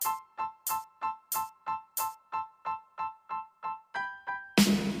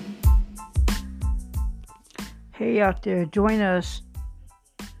Hey out there, join us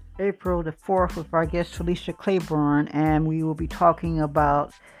April the 4th with our guest Felicia Claiborne, and we will be talking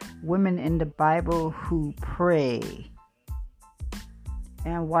about women in the Bible who pray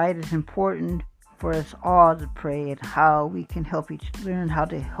and why it is important for us all to pray and how we can learn how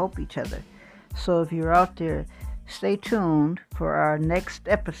to help each other. So if you're out there, stay tuned for our next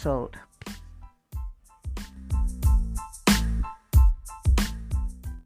episode.